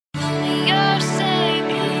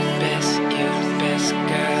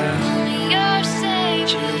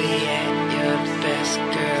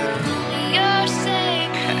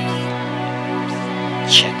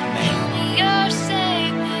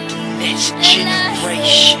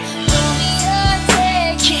celebration. Romeo,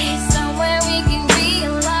 take me somewhere we can be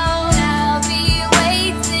alone. I'll be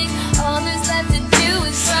waiting. All there's left to do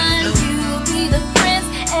is run. You'll be the prince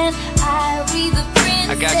and I'll be the princess.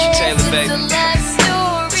 I got you, Taylor, baby. It's a love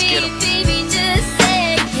story, baby. Just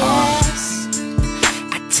say yes.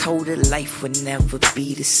 I told her life would never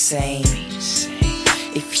be the same.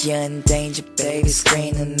 If you're in danger, baby,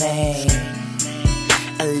 scream the name.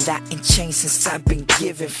 A lot ain't changed since I've been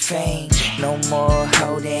given fame. No more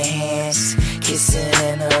holding hands, kissing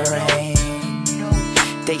in the rain.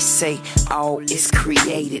 They say all is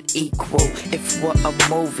created equal. If we're a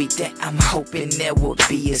movie, then I'm hoping there will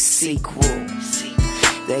be a sequel.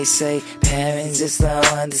 They say parents just don't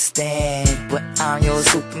understand, but I'm your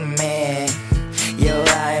Superman, your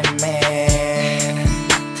Iron Man.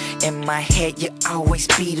 In my head, you always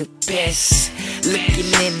be the best.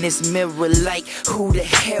 Looking in this mirror like, who the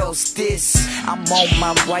hell's this? I'm on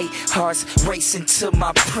my white horse, racing to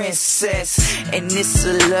my princess. And it's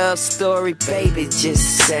a love story, baby,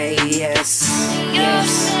 just say yes.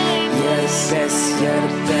 Yes, you're the best, you're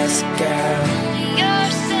the best girl.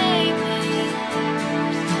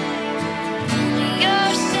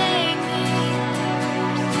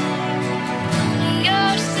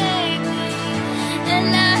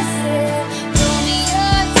 And I said, Romeo,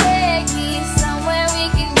 take me somewhere we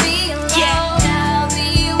can be alone. I'll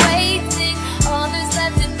be waiting. All there's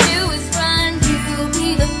left to do is run. You'll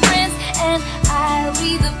be the prince and I'll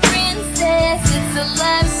be the princess. It's a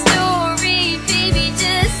love story, baby.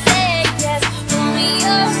 Just say yes.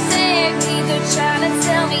 Romeo, save me. They're trying to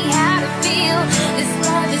tell me how to feel. This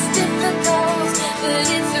love is difficult, but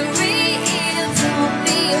it's real. Don't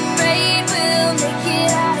be afraid. We'll make it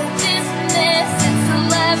out of this mess.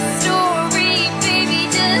 Story, baby,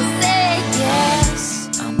 just say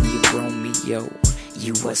yes. I'm your Romeo,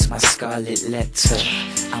 you was my scarlet letter.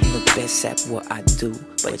 I'm the best at what I do,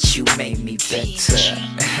 but you made me better.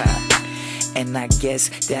 And I guess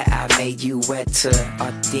that I made you wetter.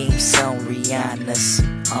 Our theme song, Rihanna's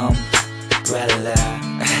Umbrella.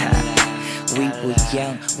 We were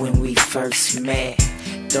young when we first met,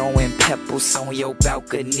 throwing pebbles on your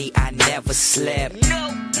balcony, I never slept.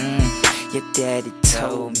 Your daddy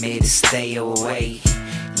told me to stay away.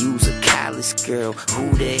 You's a college girl, who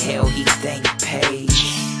the hell he think paid?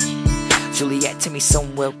 Juliet, tell me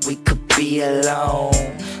somewhere we could be alone.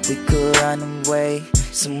 We could run away,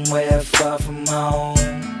 somewhere far from home.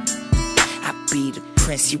 I be the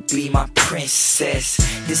prince, you be my princess.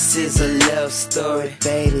 This is a love story,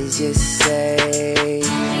 baby, just say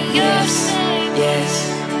yes. Yes,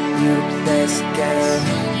 you the best girl.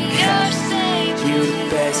 You the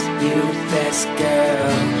best, you the best girl.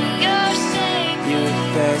 You the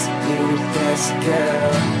best, you the best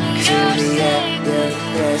girl. Juliet, you're the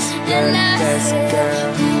best, you're the best girl.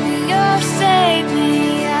 Romeo, save me,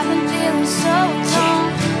 I've been feeling so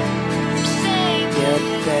alone. You're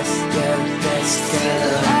the best, you're the best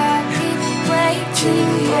girl. I keep waiting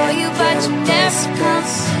for you, but you never come.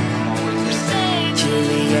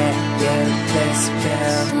 Juliet, you're the best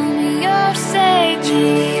girl. Romeo, save me,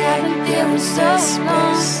 I've been feeling so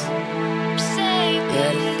long.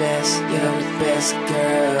 You're the best, you're the best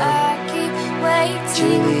girl. I keep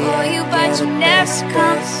waiting for you, but you never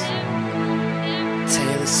come.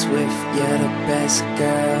 Taylor Swift, you're the best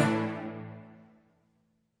girl.